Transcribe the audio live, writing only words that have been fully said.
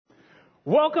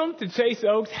Welcome to Chase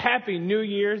Oaks. Happy New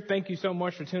Year. Thank you so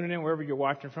much for tuning in wherever you're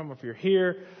watching from. If you're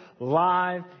here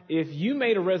live, if you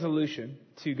made a resolution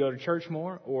to go to church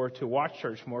more or to watch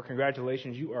church more,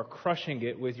 congratulations. You are crushing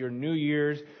it with your New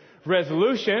Year's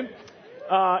resolution.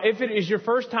 If it is your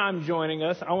first time joining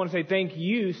us, I want to say thank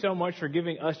you so much for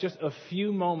giving us just a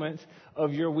few moments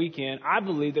of your weekend. I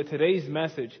believe that today's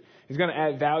message is going to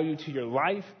add value to your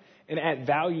life and add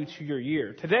value to your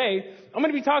year. Today, I'm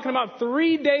going to be talking about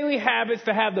 3 daily habits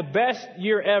to have the best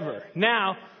year ever.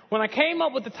 Now, when I came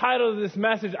up with the title of this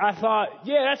message, I thought,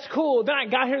 yeah, that's cool. Then I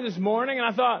got here this morning and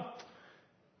I thought,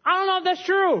 I don't know if that's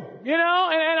true, you know?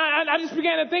 And I just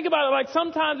began to think about it. Like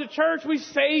sometimes at church we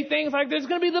say things like, this is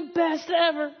going to be the best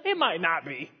ever. It might not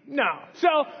be. No. So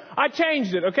I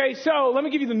changed it, okay? So let me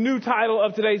give you the new title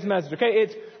of today's message, okay?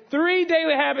 It's 3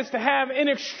 daily habits to have an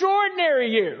extraordinary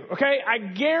year, okay? I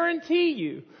guarantee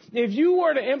you, if you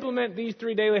were to implement these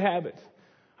 3 daily habits,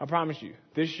 I promise you,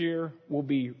 this year will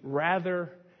be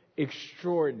rather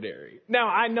extraordinary. Now,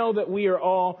 I know that we are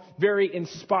all very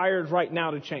inspired right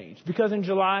now to change, because in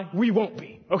July, we won't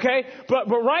be, okay? But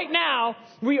right now,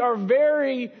 we are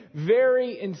very,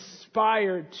 very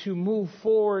inspired to move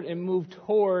forward and move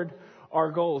toward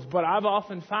our goals. But I've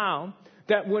often found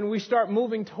that when we start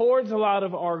moving towards a lot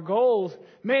of our goals,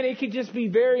 man, it could just be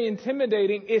very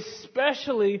intimidating,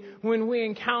 especially when we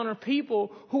encounter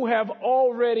people who have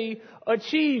already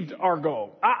achieved our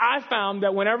goal. I found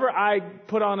that whenever I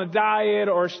put on a diet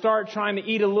or start trying to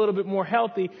eat a little bit more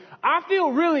healthy, I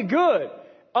feel really good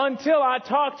until I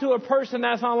talk to a person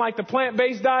that's on like the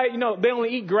plant-based diet. You know, they only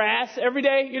eat grass every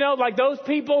day. You know, like those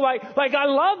people, like I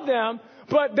love them.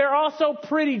 But they're also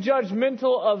pretty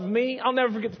judgmental of me. I'll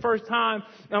never forget the first time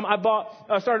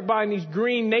I started buying these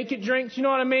green naked drinks. You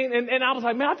know what I mean? And I was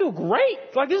like, man, I feel great.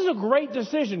 Like, this is a great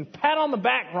decision. Pat on the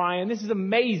back, Ryan. This is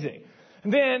amazing.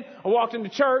 And then I walked into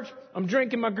church. I'm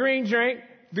drinking my green drink,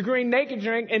 the green naked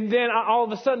drink. And then all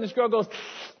of a sudden this girl goes,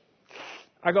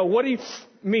 I go, what are you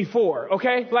me for?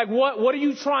 Okay? Like, what are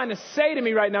you trying to say to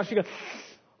me right now? She goes,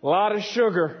 a lot of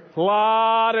sugar.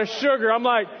 I'm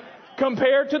like,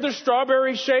 compared to the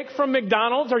strawberry shake from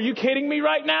McDonald's, are you kidding me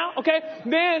right now? Okay.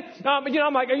 Then,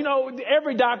 I'm like,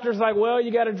 every doctor's like, well,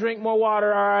 you got to drink more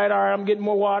water. All right. I'm getting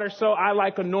more water. So I,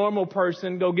 like a normal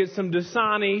person, go get some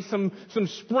Dasani, some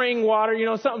spring water,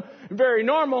 something very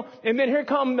normal. And then here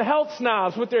come the health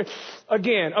snobs with their,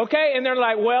 again, okay. And they're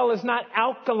like, well, it's not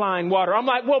alkaline water. I'm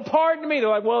like, well, pardon me. They're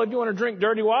like, well, if you want to drink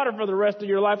dirty water for the rest of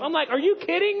your life. I'm like, are you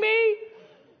kidding me?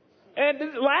 And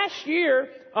last year,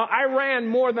 I ran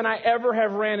more than I ever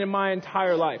have ran in my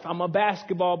entire life. I'm a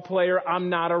basketball player. I'm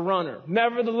not a runner.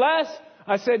 Nevertheless,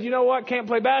 I said, you know what? Can't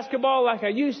play basketball like I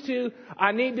used to.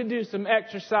 I need to do some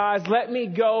exercise. Let me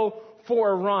go for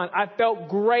a run. I felt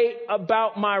great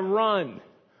about my run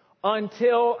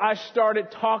until I started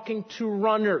talking to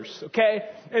runners, okay?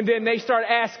 And then they start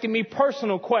asking me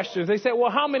personal questions. They say,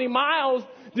 well, how many miles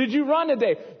did you run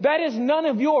today? That is none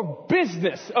of your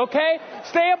business, okay?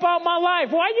 Stay about my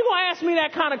life. Why are you going to ask me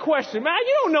that kind of question? Man,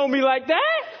 you don't know me like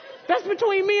that. That's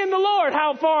between me and the Lord,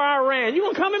 how far I ran. You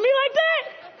going to come at me like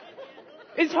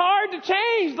that? It's hard to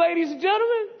change, ladies and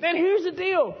gentlemen. And here's the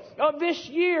deal. This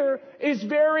year is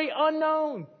very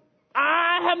unknown.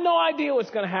 I have no idea what's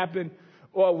going to happen.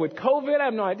 Well, with COVID, I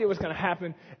have no idea what's going to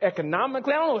happen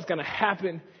economically. I don't know what's going to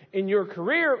happen in your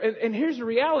career. And here's the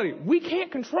reality. We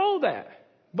can't control that.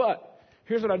 But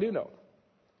here's what I do know.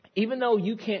 Even though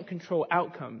you can't control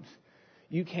outcomes,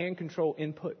 you can control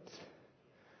inputs.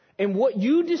 And what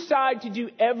you decide to do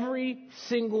every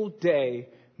single day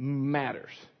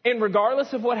matters. And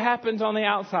regardless of what happens on the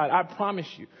outside, I promise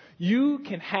you, you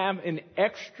can have an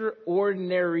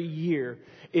extraordinary year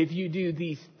if you do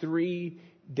these 3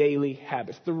 daily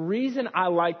habits. The reason I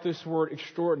like this word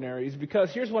extraordinary is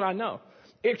because here's what I know.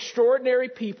 Extraordinary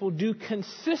people do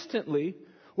consistently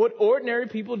what ordinary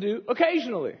people do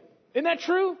occasionally. Isn't that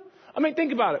true? I mean,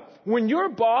 think about it. When your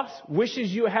boss wishes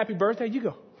you a happy birthday, you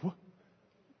go, what?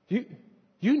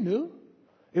 You knew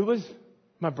it was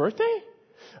my birthday?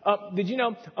 Did you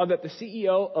know that the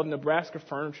CEO of Nebraska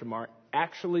Furniture Mart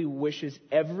actually wishes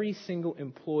every single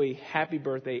employee happy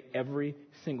birthday every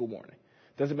single morning?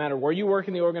 Doesn't matter where you work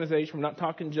in the organization. We're not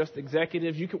talking just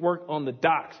executives. You could work on the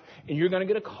docks, and you're going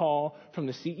to get a call from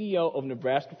the CEO of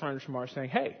Nebraska Furniture Mart saying,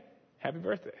 hey, happy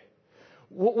birthday.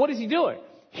 What is he doing?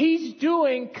 He's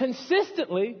doing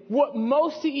consistently what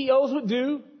most CEOs would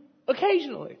do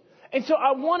occasionally. And so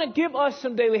I want to give us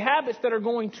some daily habits that are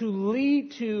going to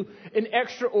lead to an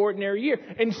extraordinary year.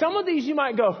 And some of these you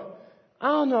might go, I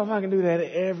don't know if I can do that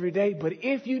every day. But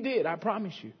if you did, I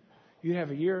promise you, you'd have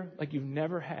a year like you've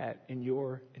never had in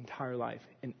your entire life.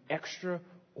 An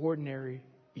extraordinary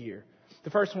year. The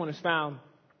first one is found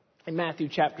in Matthew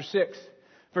chapter 6,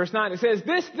 verse 9. It says,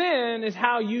 "This then is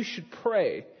how you should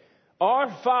pray.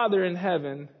 Our Father in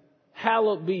heaven,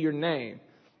 hallowed be your name.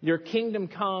 Your kingdom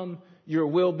come, your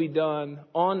will be done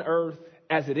on earth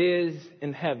as it is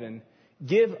in heaven.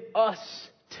 Give us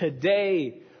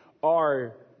today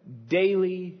our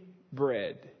daily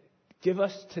bread." Give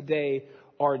us today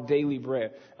our daily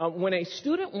bread. When a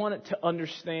student wanted to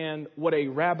understand what a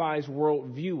rabbi's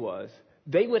worldview was,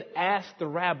 they would ask the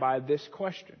rabbi this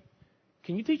question: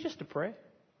 "Can you teach us to pray?"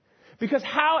 Because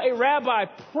how a rabbi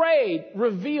prayed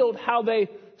revealed how they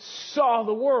saw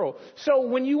the world. So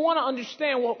when you want to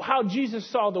understand how Jesus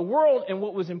saw the world and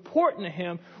what was important to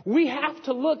him, we have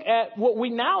to look at what we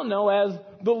now know as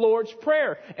the Lord's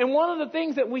Prayer. And one of the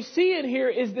things that we see in here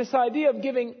is this idea of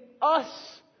giving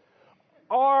us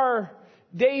our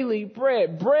daily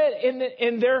bread. Bread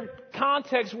in their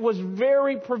context was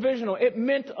very provisional. It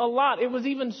meant a lot. It was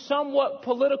even somewhat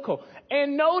political.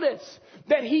 And notice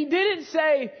that he didn't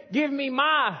say, "Give me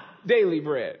my daily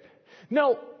bread."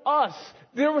 No, us.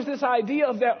 There was this idea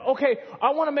of that, okay,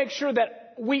 I want to make sure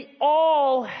that we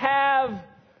all have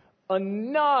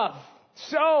enough.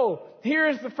 So,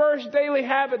 here's the first daily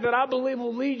habit that I believe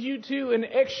will lead you to an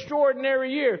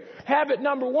extraordinary year. Habit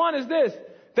number 1 is this: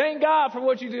 thank God for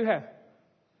what you do have.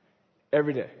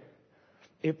 Every day.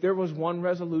 If there was one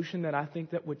resolution that I think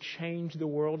that would change the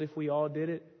world if we all did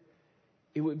it,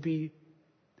 it would be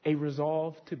a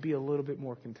resolve to be a little bit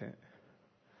more content.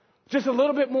 Just a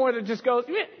little bit more that just goes,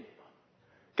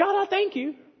 God, I thank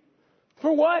you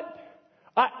for what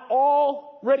I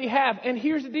already have. And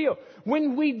here's the deal.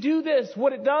 When we do this,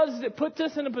 what it does is it puts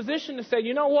us in a position to say,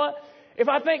 you know what? If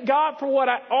I thank God for what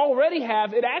I already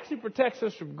have, it actually protects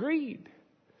us from greed.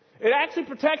 It actually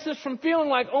protects us from feeling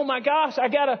like, oh my gosh, I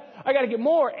gotta get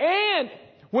more. And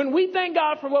when we thank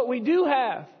God for what we do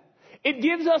have, it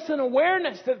gives us an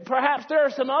awareness that perhaps there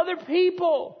are some other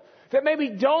people that maybe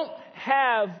don't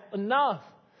have enough.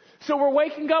 So we're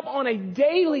waking up on a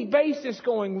daily basis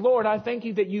going, Lord, I thank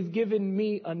you that you've given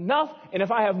me enough. And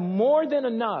if I have more than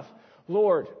enough,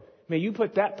 Lord, may you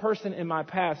put that person in my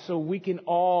path so we can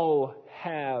all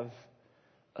have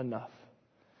enough.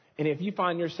 And if you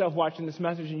find yourself watching this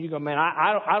message and you go, man,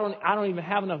 I don't even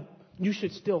have enough, you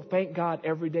should still thank God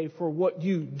every day for what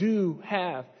you do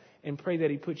have and pray that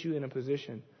he puts you in a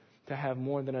position to have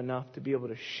more than enough to be able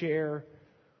to share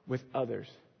with others.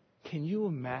 Can you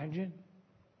imagine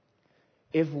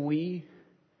if we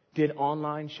did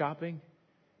online shopping,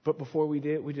 but before we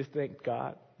did, we just thanked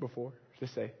God before?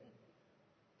 Just say,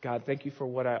 God, thank you for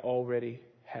what I already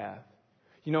have.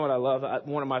 You know what I love?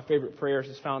 One of my favorite prayers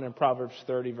is found in Proverbs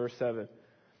 30, verse 7.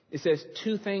 It says,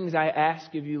 2 things I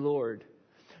ask of you, Lord.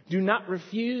 Do not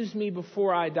refuse me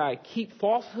before I die. Keep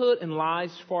falsehood and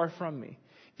lies far from me.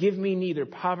 Give me neither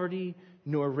poverty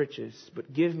nor riches,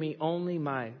 but give me only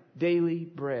my daily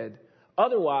bread.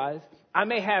 Otherwise, I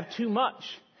may have too much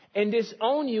and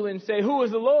disown you and say, who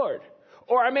is the Lord?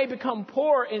 Or I may become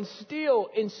poor and steal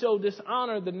and so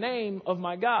dishonor the name of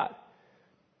my God.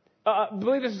 I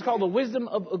believe this is called the wisdom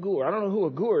of Agur. I don't know who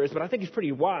Agur is, but I think he's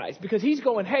pretty wise because he's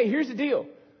going, hey, here's the deal.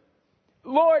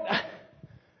 Lord,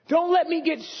 don't let me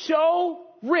get so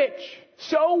rich,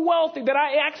 so wealthy that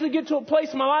I actually get to a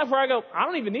place in my life where I go, I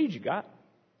don't even need you, God.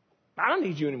 I don't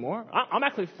need you anymore. I'm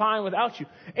actually fine without you.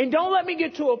 And don't let me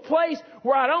get to a place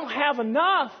where I don't have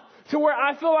enough to where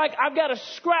I feel like I've got to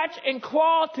scratch and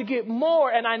claw to get more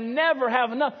and I never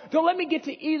have enough. Don't let me get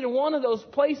to either one of those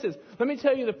places. Let me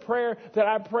tell you the prayer that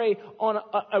I pray on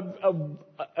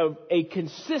a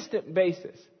consistent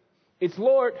basis. It's,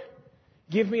 Lord,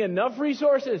 give me enough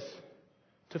resources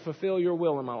to fulfill your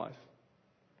will in my life.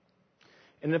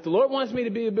 And if the Lord wants me to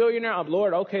be a billionaire,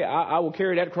 Lord, okay, I will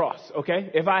carry that cross,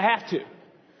 okay, if I have to.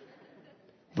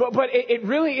 But it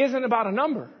really isn't about a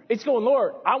number. It's going,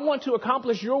 Lord, I want to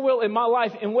accomplish your will in my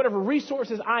life and whatever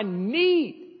resources I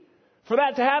need for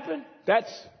that to happen.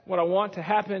 That's what I want to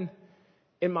happen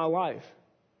in my life.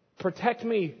 Protect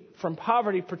me from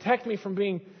poverty. Protect me from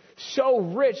being so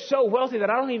rich, so wealthy that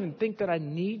I don't even think that I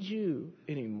need you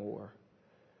anymore.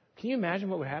 Can you imagine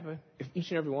what would happen if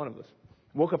each and every one of us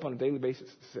woke up on a daily basis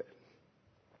and said,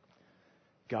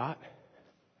 God,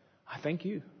 I thank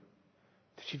you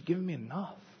that you've given me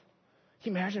enough.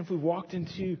 Can you imagine if we walked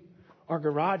into our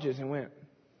garages and went,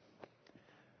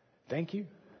 thank you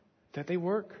that they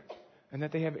work and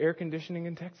that they have air conditioning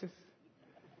in Texas?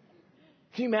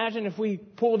 Can you imagine if we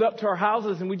pulled up to our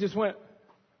houses and we just went,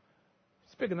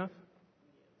 it's big enough.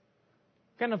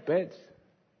 Got enough beds.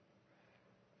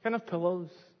 Got enough pillows.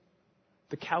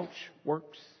 The couch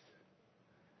works.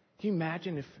 Can you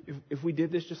imagine if we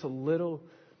did this just a little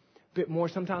bit more.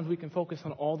 Sometimes we can focus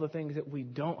on all the things that we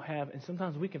don't have. And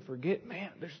sometimes we can forget, man,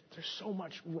 there's so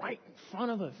much right in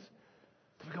front of us.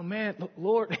 We go, man,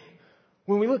 Lord,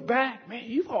 when we look back, man,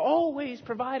 you've always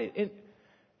provided. And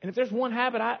if there's one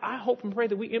habit I hope and pray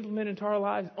that we implement into our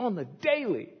lives on the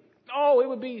daily, it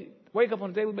would be wake up on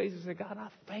a daily basis and say, God, I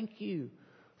thank you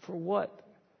for what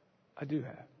I do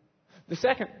have. The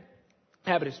second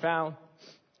habit is found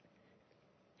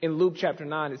in Luke chapter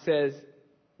 9. It says,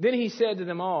 then he said to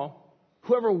them all,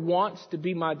 whoever wants to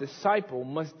be my disciple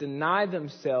must deny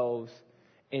themselves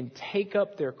and take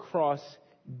up their cross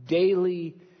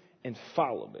daily and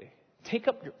follow me. Take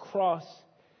up your cross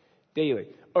daily.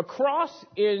 A cross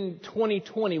in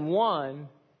 2021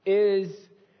 is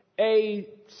a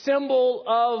symbol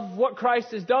of what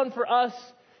Christ has done for us.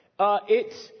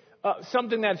 It's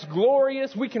something that's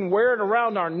glorious. We can wear it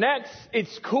around our necks.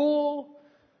 It's cool.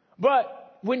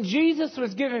 But when Jesus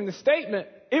was giving the statement,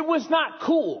 it was not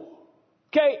cool.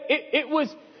 Okay? It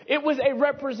was a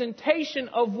representation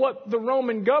of what the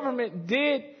Roman government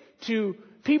did to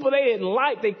people they didn't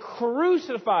like. They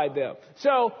crucified them.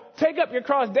 So take up your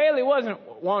cross daily wasn't,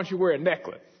 why don't you wear a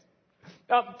necklace?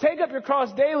 Take up your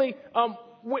cross daily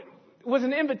was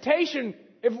an invitation,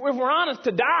 if we're honest,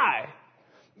 to die.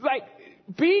 Like,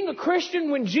 being a Christian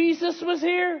when Jesus was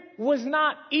here was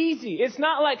not easy. It's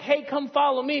not like, hey, come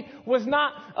follow me, was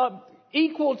not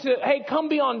equal to, hey, come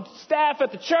be on staff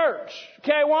at the church.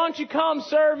 Okay, why don't you come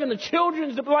serve in the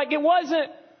children's, like, it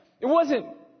wasn't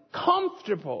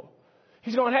comfortable.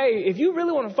 He's going, hey, if you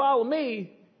really want to follow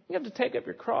me, you have to take up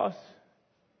your cross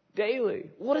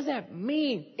daily. What does that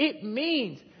mean? It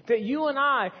means that you and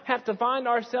I have to find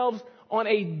ourselves on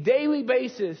a daily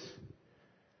basis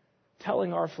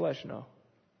telling our flesh no.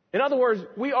 In other words,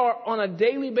 we are on a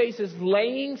daily basis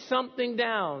laying something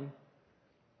down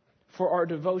for our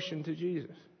devotion to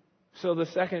Jesus. So the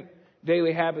second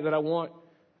daily habit that I want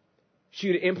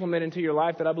you to implement into your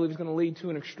life that I believe is going to lead to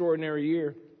an extraordinary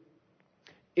year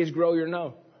is grow your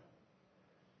no.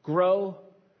 Grow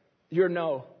your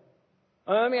no.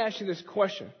 Let me ask you this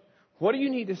question. What do you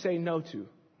need to say no to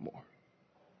more?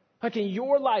 Like in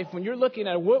your life, when you're looking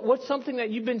at it, what's something that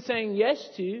you've been saying yes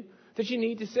to that you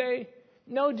need to say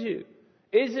no to?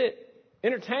 Is it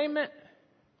entertainment?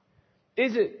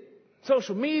 Is it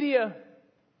social media?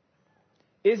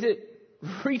 Is it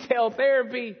retail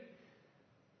therapy?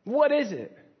 What is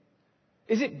it?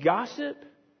 Is it gossip?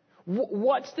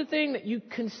 What's the thing that you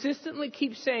consistently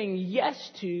keep saying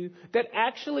yes to that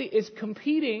actually is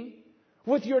competing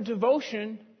with your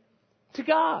devotion to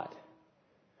God?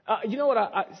 You know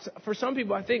what? For some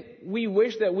people, I think we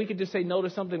wish that we could just say no to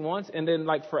something once and then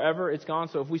like forever it's gone.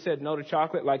 So if we said no to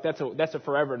chocolate, like that's a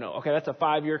forever no. Okay, that's a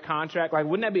 5-year contract. Like,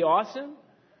 wouldn't that be awesome?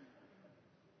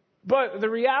 But the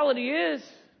reality is,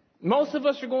 most of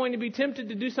us are going to be tempted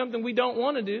to do something we don't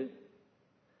want to do,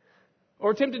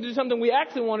 or tempted to do something we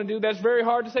actually want to do that's very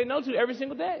hard to say no to every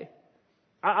single day.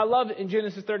 I love it in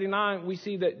Genesis 39, we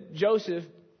see that Joseph,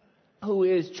 who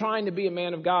is trying to be a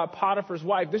man of God, Potiphar's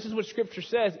wife, this is what Scripture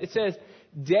says. It says,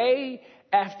 day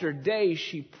after day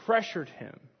she pressured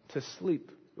him to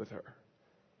sleep with her.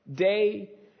 Day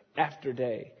after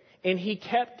day. And he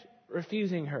kept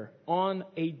refusing her on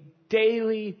a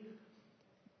daily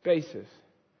basis.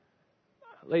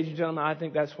 Ladies and gentlemen, I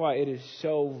think that's why it is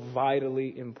so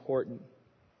vitally important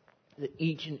that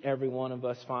each and every one of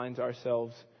us finds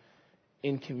ourselves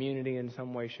in community in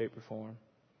some way, shape, or form.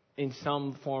 In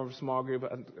some form of small group,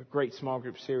 a great small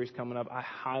group series coming up. I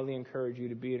highly encourage you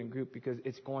to be in a group because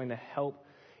it's going to help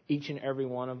each and every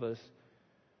one of us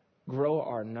grow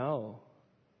our no.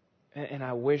 And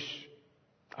I wish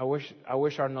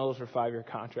our no's were 5-year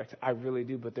contracts. I really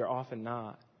do, but they're often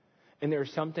not. And there are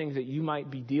some things that you might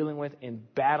be dealing with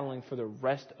and battling for the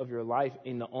rest of your life.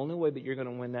 And the only way that you're going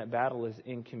to win that battle is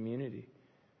in community.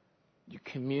 Your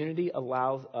community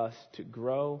allows us to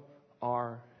grow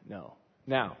our no.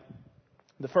 Now,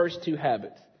 the first two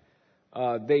habits,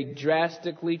 they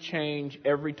drastically change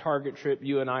every Target trip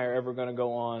you and I are ever going to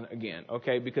go on again.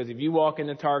 Okay? Because if you walk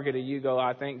into Target and you go,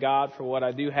 I thank God for what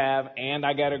I do have and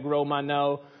I got to grow my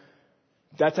no,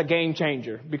 that's a game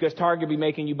changer, because Target be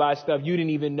making you buy stuff you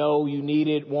didn't even know you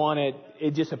needed, wanted.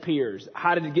 It just appears.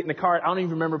 How did it get in the cart? I don't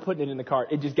even remember putting it in the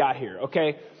cart. It just got here.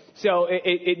 Okay. So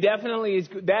it definitely is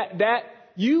that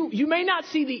you may not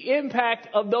see the impact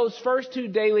of those first two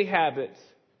daily habits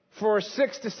for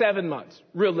 6 to 7 months,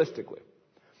 realistically.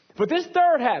 But this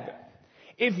third habit,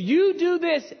 if you do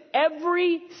this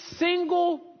every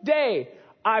single day,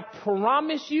 I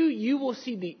promise you will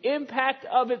see the impact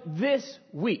of it this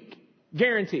week.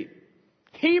 Guaranteed.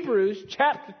 Hebrews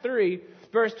chapter 3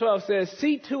 verse 12 says,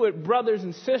 see to it, brothers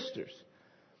and sisters,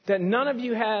 that none of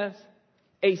you has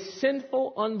a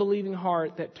sinful, unbelieving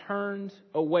heart that turns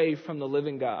away from the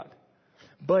living God,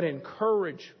 but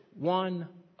encourage one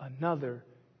another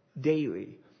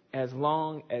daily, as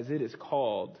long as it is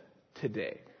called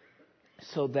today,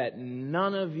 so that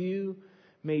none of you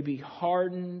may be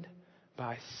hardened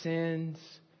by sin's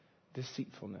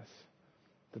deceitfulness.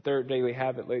 The third daily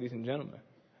habit, ladies and gentlemen,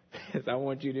 is I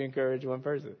want you to encourage one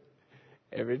person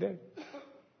every day.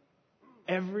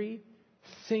 Every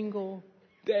single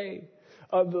day.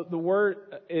 The word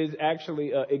is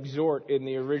actually exhort in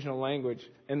the original language.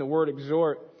 And the word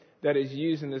exhort that is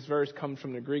used in this verse comes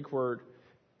from the Greek word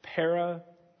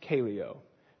parakaleo.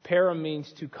 Para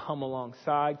means to come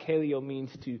alongside. Kaleo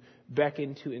means to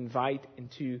beckon, to invite,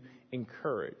 and to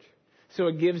encourage. So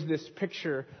it gives this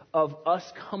picture of us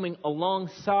coming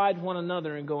alongside one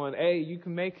another and going, hey, you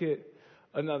can make it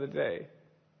another day.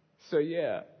 So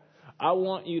yeah, I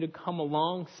want you to come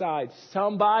alongside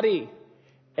somebody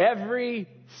every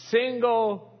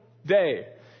single day.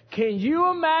 Can you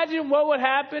imagine what would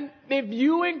happen if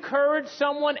you encourage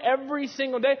someone every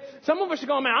single day? Some of us are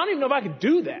going, man, I don't even know if I could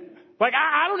do that. Like,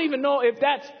 I don't even know if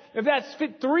that's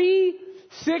fit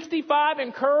 365,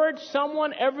 encourage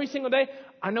someone every single day.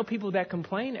 I know people that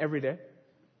complain every day.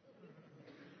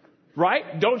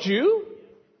 Right? Don't you?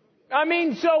 I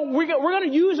mean, so we're going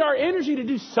to use our energy to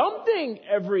do something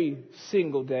every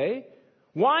single day.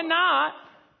 Why not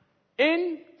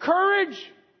encourage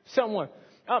someone?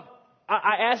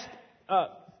 I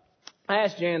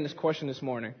asked Jan this question this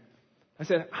morning. I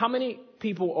said, how many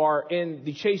people are in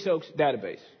the Chase Oaks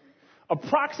database?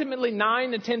 Approximately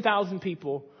 9,000 to 10,000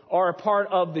 people are a part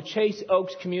of the Chase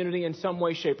Oaks community in some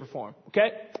way, shape, or form.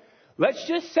 Okay? Let's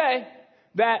just say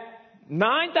that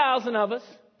 9,000 of us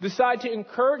decide to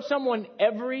encourage someone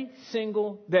every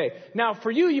single day. Now,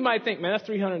 for you, you might think, man, that's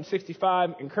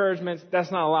 365 encouragements.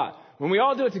 That's not a lot. When we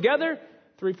all do it together,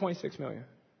 3.6 million.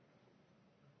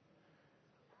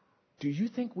 Do you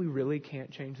think we really can't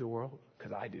change the world?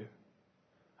 Because I do.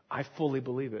 I fully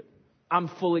believe it. I'm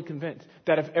fully convinced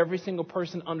that if every single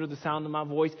person under the sound of my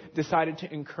voice decided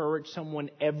to encourage someone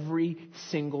every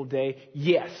single day,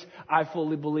 yes, I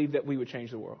fully believe that we would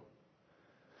change the world.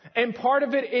 And part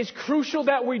of it is crucial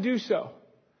that we do so.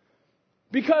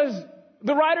 Because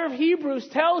the writer of Hebrews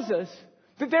tells us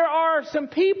that there are some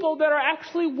people that are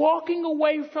actually walking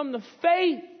away from the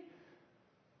faith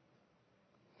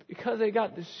because they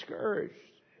got discouraged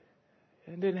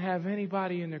and didn't have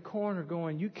anybody in their corner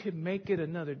going, you can make it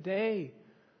another day.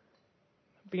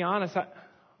 To be honest, I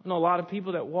know a lot of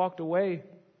people that walked away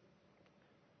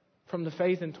from the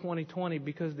faith in 2020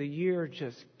 because the year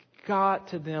just got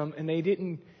to them and they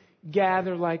didn't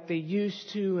gather like they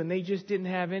used to, and they just didn't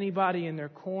have anybody in their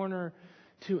corner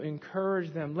to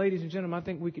encourage them. Ladies and gentlemen, I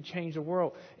think we could change the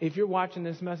world. If you're watching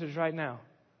this message right now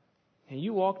and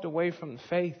you walked away from the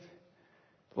faith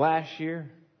last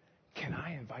year, can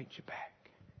I invite you back?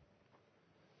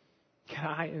 Can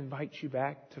I invite you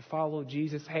back to follow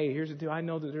Jesus? Hey, here's the deal. I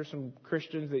know that there's some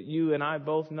Christians that you and I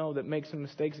both know that make some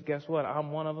mistakes. Guess what?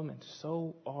 I'm one of them, and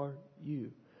so are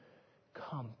you.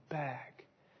 Come back.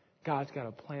 God's got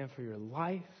a plan for your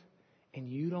life, and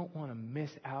you don't want to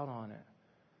miss out on it.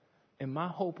 And my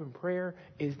hope and prayer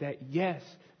is that, yes,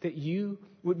 that you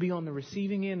would be on the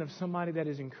receiving end of somebody that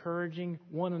is encouraging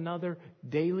one another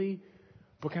daily.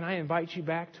 But can I invite you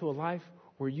back to a life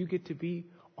where you get to be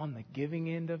on the giving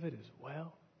end of it as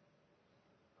well?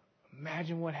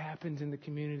 Imagine what happens in the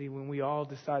community when we all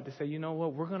decide to say, you know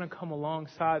what, we're going to come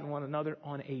alongside one another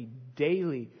on a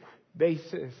daily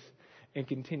basis and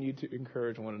continue to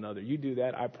encourage one another. You do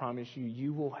that, I promise you,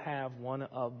 you will have one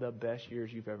of the best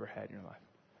years you've ever had in your life.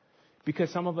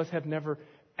 Because some of us have never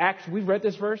actually, we've read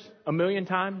this verse 1,000,000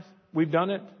 times. We've done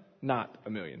it not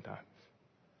 1,000,000 times.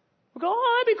 We go,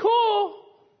 oh, that'd be cool.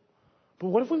 But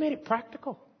what if we made it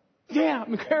practical? Yeah,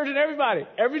 I'm encouraging everybody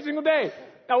every single day.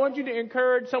 I want you to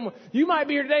encourage someone. You might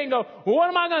be here today and go, well, what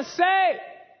am I going to say?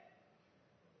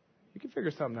 You can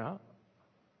figure something out.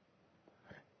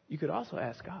 You could also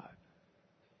ask God.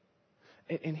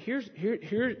 And here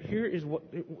is what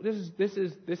this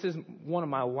is one of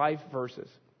my life verses.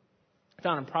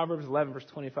 Found in Proverbs 11, verse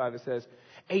 25, it says,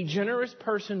 a generous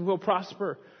person will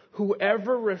prosper.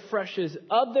 Whoever refreshes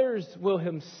others will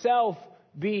himself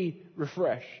be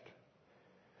refreshed.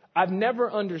 I've never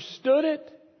understood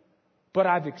it, but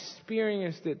I've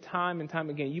experienced it time and time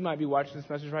again. You might be watching this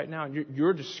message right now and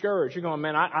you're discouraged. You're going,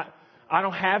 man, I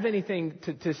don't have anything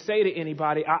to say to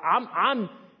anybody. I'm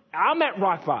at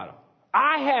rock bottom.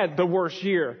 I had the worst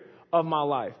year of my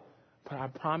life. But I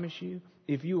promise you,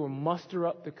 if you will muster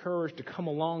up the courage to come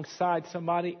alongside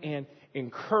somebody and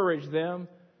encourage them,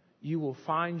 you will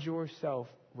find yourself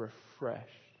refreshed.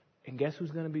 And guess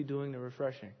who's going to be doing the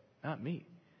refreshing? Not me.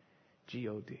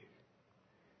 G-O-D.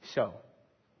 So,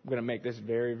 I'm going to make this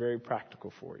very, very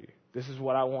practical for you. This is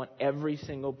what I want every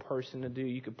single person to do.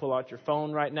 You can pull out your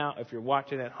phone right now. If you're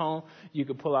watching at home, you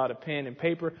can pull out a pen and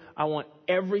paper. I want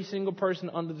every single person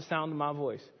under the sound of my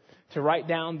voice to write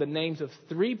down the names of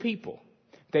 3 people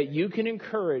that you can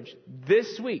encourage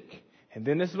this week. And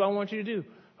then this is what I want you to do.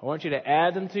 I want you to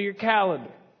add them to your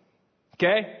calendar.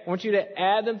 Okay? I want you to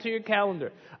add them to your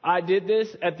calendar. I did this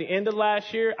at the end of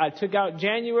last year. I took out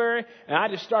January and I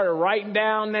just started writing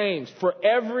down names for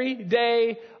every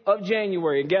day of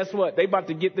January. And guess what? They about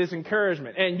to get this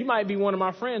encouragement. And you might be one of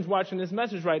my friends watching this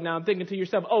message right now and thinking to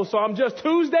yourself, oh, so I'm just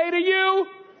Tuesday to you?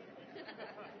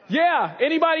 Yeah.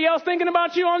 Anybody else thinking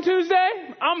about you on Tuesday?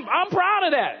 I'm proud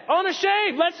of that.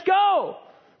 Unashamed. Let's go.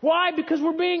 Why? Because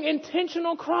we're being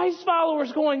intentional Christ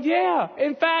followers going, yeah.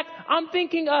 In fact, I'm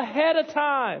thinking ahead of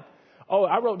time. Oh,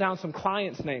 I wrote down some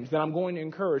clients' names that I'm going to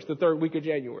encourage the 3rd week of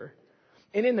January.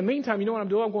 And in the meantime, you know what I'm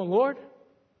doing? I'm going, Lord,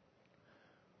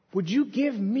 would you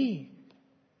give me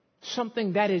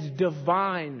something that is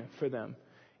divine for them?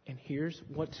 And here's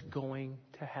what's going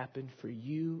to happen for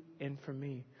you and for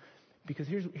me. Because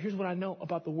here's what I know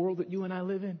about the world that you and I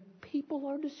live in. People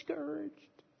are discouraged.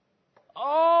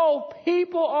 Oh,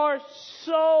 people are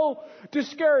so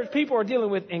discouraged. People are dealing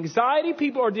with anxiety.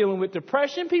 People are dealing with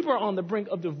depression. People are on the brink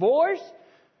of divorce.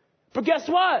 But guess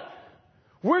what?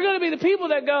 We're going to be the people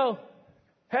that go,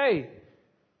 hey,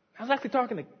 I was actually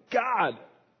talking to God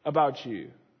about you.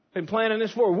 Been planning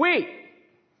this for a week.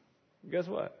 Guess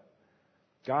what?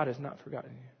 God has not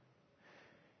forgotten you.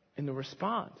 And the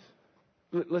response,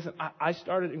 listen, I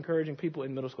started encouraging people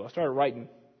in middle school. I started writing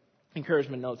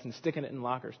encouragement notes and sticking it in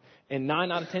lockers. And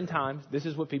 9 out of 10 times, this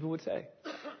is what people would say.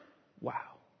 Wow,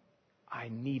 I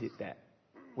needed that.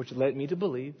 Which led me to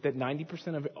believe that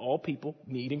 90% of all people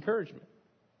need encouragement.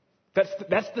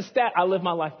 That's the stat I live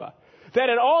my life by. That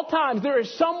at all times, there is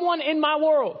someone in my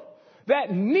world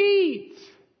that needs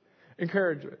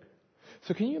encouragement.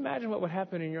 So can you imagine what would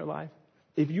happen in your life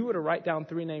if you were to write down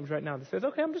 3 names right now that says,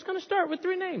 okay, I'm just going to start with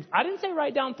 3 names. I didn't say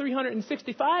write down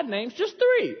 365 names, just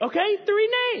 3, okay? 3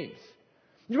 names.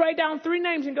 You write down 3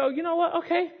 names and go, you know what?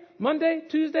 Okay, Monday,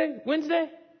 Tuesday, Wednesday,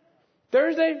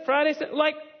 Thursday, Friday,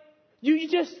 like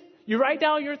you write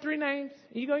down your 3 names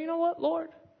and you go, you know what, Lord,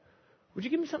 would you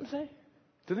give me something to say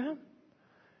to them?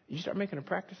 You start making a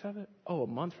practice of it. Oh, a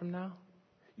month from now,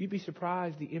 you'd be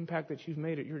surprised the impact that you've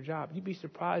made at your job. You'd be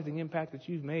surprised the impact that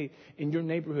you've made in your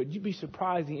neighborhood. You'd be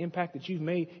surprised the impact that you've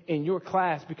made in your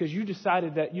class because you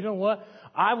decided that, you know what,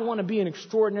 I want to be an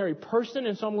extraordinary person,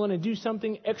 and so I'm going to do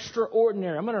something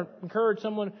extraordinary. I'm going to encourage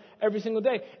someone every single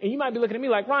day. And you might be looking at me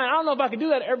like, Ryan, I don't know if I can do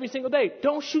that every single day.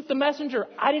 Don't shoot the messenger.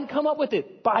 I didn't come up with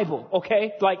it. Bible,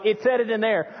 okay? Like, it said it in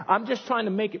there. I'm just trying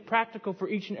to make it practical for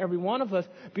each and every one of us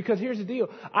because here's the deal.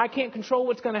 I can't control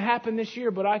what's going to happen this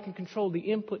year, but I can control the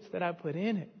inputs that I put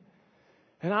in it.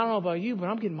 And I don't know about you, but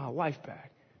I'm getting my life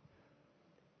back.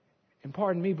 And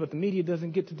pardon me, but the media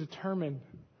doesn't get to determine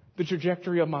the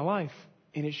trajectory of my life.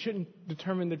 And it shouldn't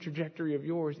determine the trajectory of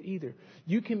yours either.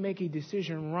 You can make a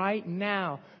decision right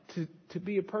now to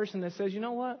be a person that says, you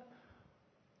know what?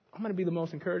 I'm going to be the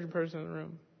most encouraging person in the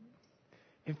room.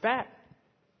 In fact,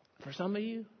 for some of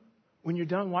you, when you're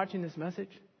done watching this message,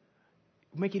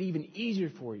 make it even easier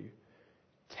for you.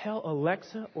 Tell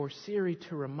Alexa or Siri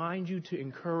to remind you to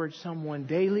encourage someone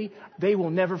daily. They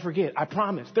will never forget. I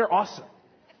promise. They're awesome.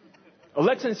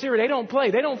 Alexa and Siri, they don't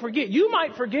play. They don't forget. You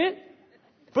might forget.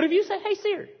 But if you say, hey,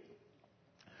 Siri,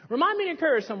 remind me to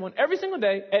encourage someone every single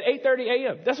day at 8:30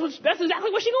 a.m. That's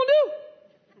exactly what she's going to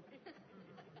do.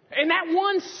 And that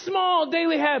one small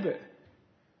daily habit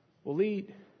will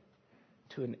lead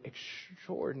to an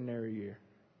extraordinary year.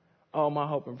 Oh, my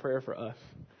hope and prayer for us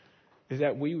is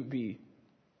that we would be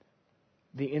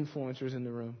the influencers in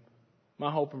the room.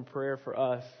 My hope and prayer for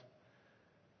us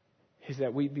is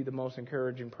that we'd be the most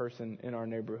encouraging person in our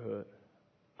neighborhood.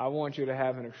 I want you to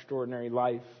have an extraordinary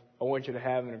life. I want you to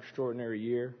have an extraordinary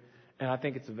year. And I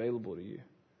think it's available to you.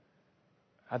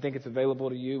 I think it's available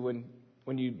to you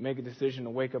when you make a decision to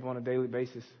wake up on a daily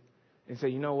basis and say,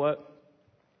 you know what?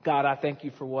 God, I thank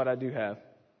you for what I do have.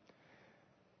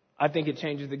 I think it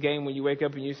changes the game when you wake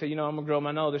up and you say, you know, I'm going to grow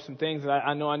my nose. There's some things that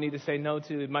I know I need to say no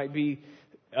to. It might be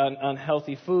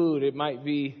unhealthy food. It might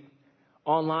be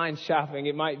online shopping.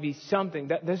 It might be something.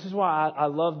 This is why I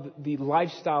love the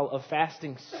lifestyle of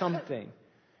fasting something.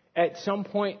 At some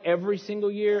point every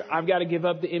single year, I've got to give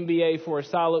up the NBA for a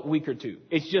solid week or 2.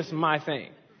 It's just my thing.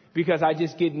 Because I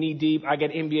just get knee deep. I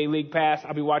get NBA League Pass.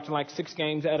 I'll be watching like 6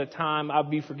 games at a time. I'll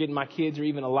be forgetting my kids are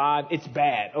even alive. It's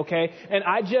bad, okay? And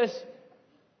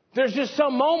There's just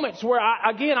some moments where,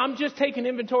 I'm just taking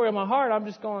inventory of my heart. I'm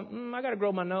just going, I got to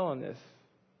grow my no on this.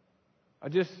 I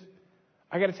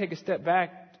got to take a step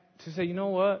back to say, you know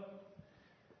what?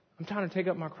 I'm trying to take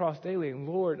up my cross daily. And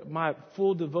Lord, my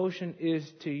full devotion is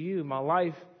to you. My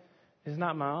life is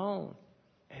not my own.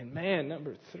 And man,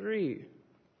 number 3,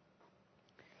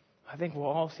 I think we'll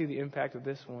all see the impact of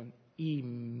this one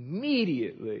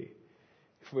immediately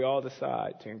if we all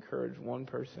decide to encourage one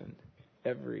person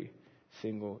every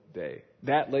single day.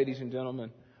 That, ladies and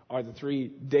gentlemen, are the 3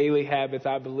 daily habits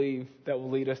I believe that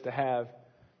will lead us to have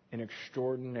an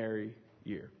extraordinary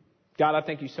year. God, I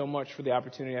thank you so much for the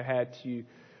opportunity I had to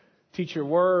teach your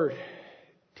word,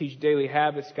 teach daily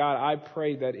habits. God, I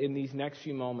pray that in these next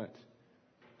few moments,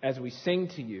 as we sing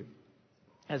to you,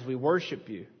 as we worship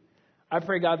you, I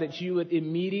pray, God, that you would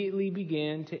immediately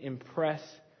begin to impress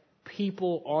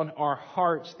people on our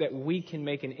hearts that we can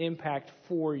make an impact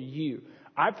for you.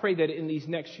 I pray that in these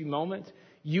next few moments,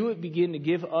 you would begin to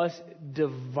give us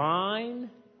divine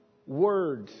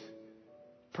words,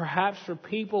 perhaps for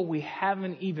people we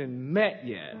haven't even met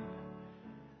yet.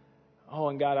 Oh,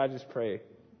 and God, I just pray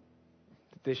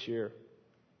that this year,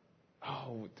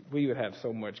 we would have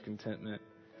so much contentment.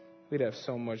 We'd have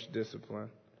so much discipline.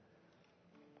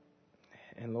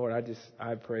 And Lord,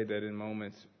 I pray that in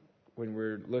moments when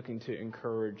we're looking to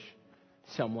encourage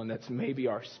someone that's maybe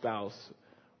our spouse,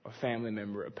 a family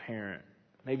member, a parent,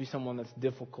 maybe someone that's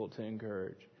difficult to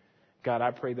encourage, God,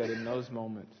 I pray that in those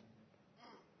moments,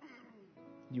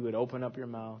 you would open up your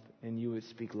mouth and you would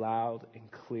speak loud and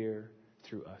clear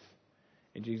through us.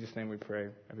 In Jesus' name we pray.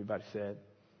 Everybody said,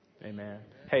 amen.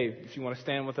 Hey, if you want to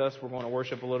stand with us, we're going to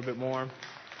worship a little bit more.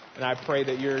 And I pray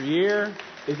that your year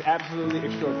is absolutely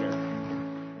extraordinary.